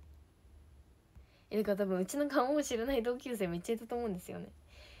す。だから多分うちの顔を知らない同級生めっちゃいたと思うんですよね。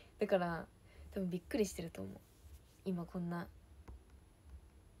だから多分びっくりしてると思う。今こんな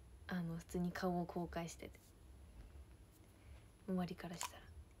普通に顔を公開してて、周りからしたら。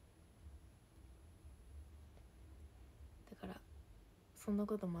だからそんな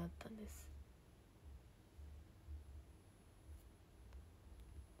こともあったんです。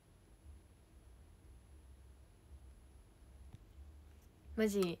マ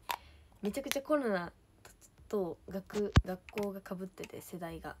ジめちゃくちゃコロナと学校がかぶってて、世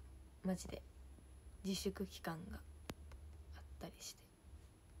代がマジで自粛期間があったりし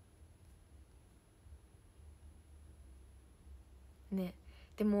てね。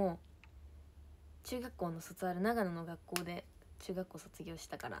でも中学校の卒アル、長野の学校で中学校卒業し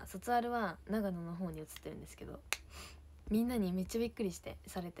たから卒アルは長野の方に移ってるんですけど、みんなにめっちゃびっくりさ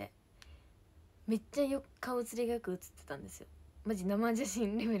れて、めっちゃ顔写りがよく写ってたんですよ。マジ生写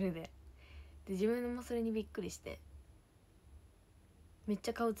真レベルで。で自分もそれにびっくりして、めっち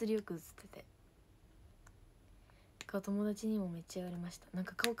ゃ顔写りよく写ってて、友達にもめっちゃ言われました。なん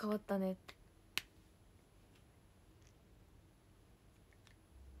か顔変わったねって。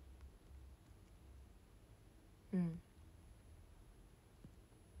うん、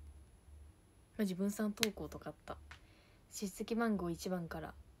マジ分散登校とかあった。出席番号1番か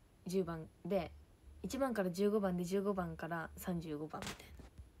ら10番で、1番から15番で15番から35番みたいな。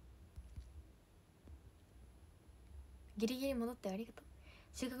ギリギリ戻ってありがとう。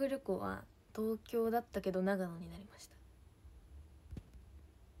修学旅行は東京だったけど長野になりまし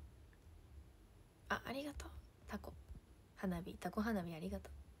た。ありがとう。タコ花火ありがと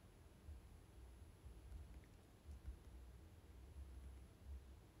う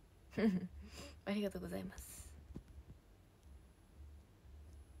ありがとうございます。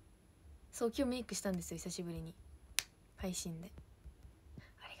そう、今日メイクしたんですよ、久しぶりに配信で。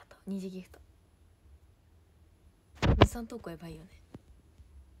ありがとう。二次ギフト。分散投稿やばいよね。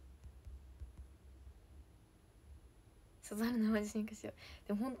卒アル生写真化しよう。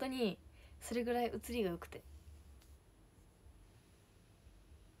でも本当にそれぐらい写りが良くて、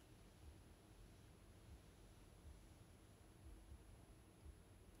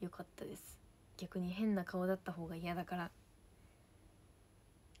よかったです。逆に変な顔だった方が嫌だから。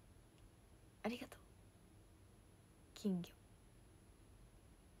ありがとう金魚。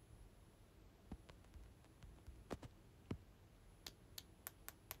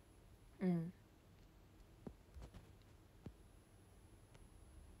うん、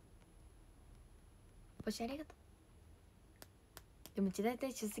星ありがとう。でもうち大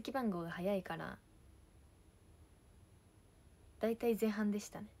体出席番号が早いから大体前半でし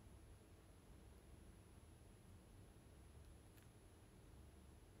たね。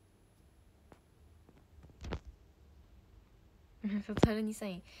卒アルにサ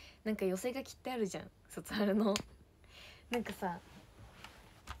イン、なんか寄せ書きってあるじゃん、卒アルのなんかさ、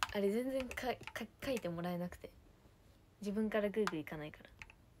あれ全然書いてもらえなくて、自分からグーグーいかないから。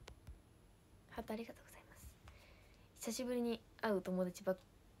ハートありがとうございます。久しぶりに会う友達ばっ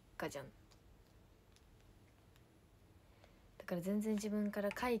かじゃん。だから全然自分から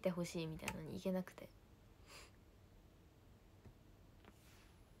書いてほしいみたいなのにいけなくて。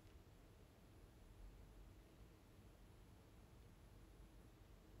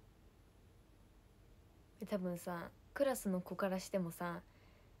多分さ、クラスの子からしてもさ、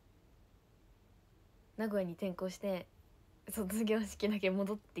名古屋に転校して卒業式だけ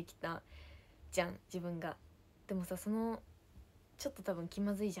戻ってきたじゃん自分が。でもさ、そのちょっと多分気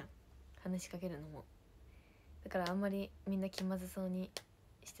まずいじゃん、話しかけるのも。だからあんまりみんな気まずそうに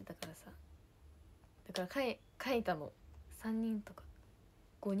してたからさ、だから書いたの3人とか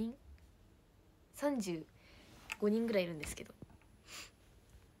5人35人ぐらいいるんですけど、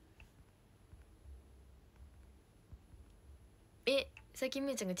最近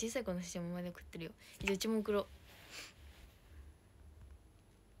めいちゃんが小さい子の写真もまで送ってるよ。じゃあうちも送ろう。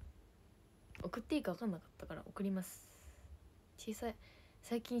送っていいか分かんなかったから送ります。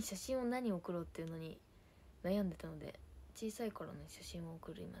最近写真を何送ろうっていうのに悩んでたので、小さい頃の写真を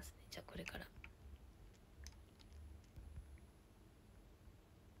送りますね。じゃあこれから。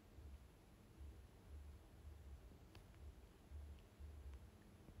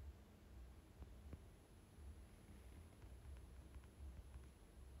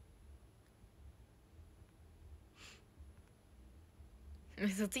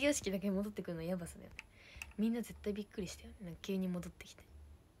卒業式だけ戻ってくるのやばさだよね。みんな絶対びっくりしたよね、なんか急に戻ってきて。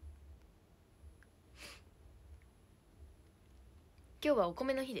今日はお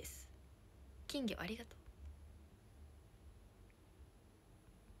米の日です。金魚ありがとう。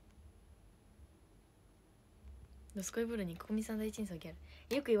ドスコイブルにココミさん大珍相ギャ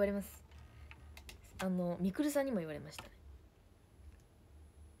ル、よく言われます。みくるさんにも言われましたね。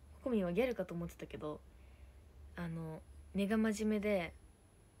ココミはギャルかと思ってたけど、根が真面目で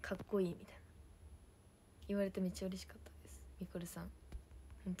かっこいいみたいな言われてめっちゃ嬉しかったです。みくるさん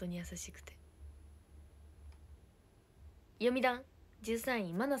本当に優しくて。読み団13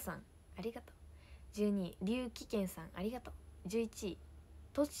位マナさんありがとう。12位龍騎健さんありがとう。11位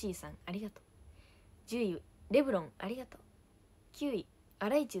トッシーさんありがとう。10位レブロンありがとう。9位ア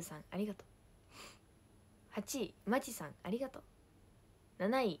ライチュウさんありがとう。8位マチさんありがとう。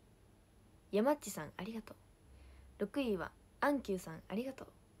7位ヤマッチさんありがとう。6位はアンキューさんありがとう。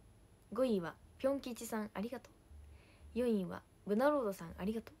5位はぴょん吉さんありがとう。4位はブナロードさんあ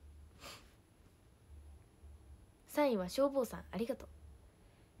りがとう。3位は消防さんありがと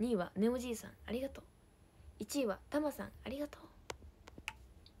う。2位はネオじいさんありがとう。1位はタマさんありがとう。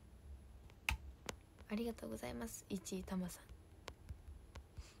ありがとうございます。1位タマさん。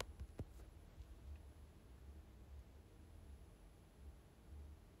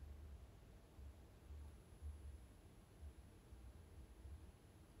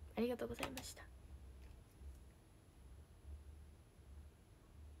ありがとうございました。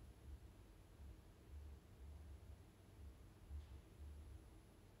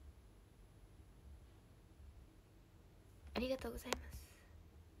ありがとうございます。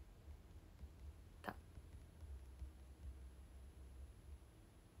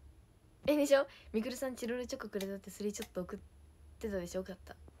でしょ、みくるさんチロルチョコくれたって、それちょっと送ってたでしょ。よかっ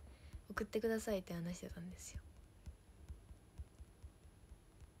た、送ってくださいって話してたんですよ。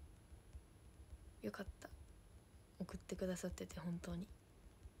よかった、送ってくださってて本当に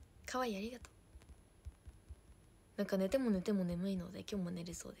かわいい。ありがとう。なんか寝ても寝ても眠いので今日も寝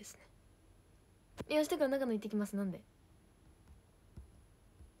れそうですね。明日から長野行ってきます。なんで、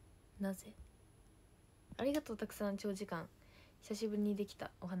なぜ。ありがとう、たくさん長時間久しぶりにできた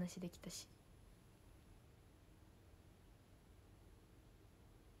お話できたし。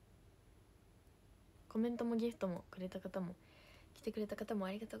コメントもギフトもくれた方も来てくれた方も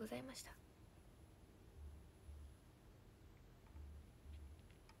ありがとうございました。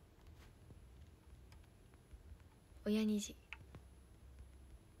親虹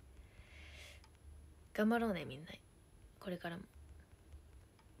頑張ろうね、みんなこれからも。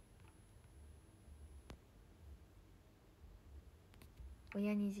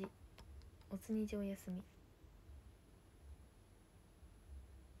親虹おつにじおやすみ。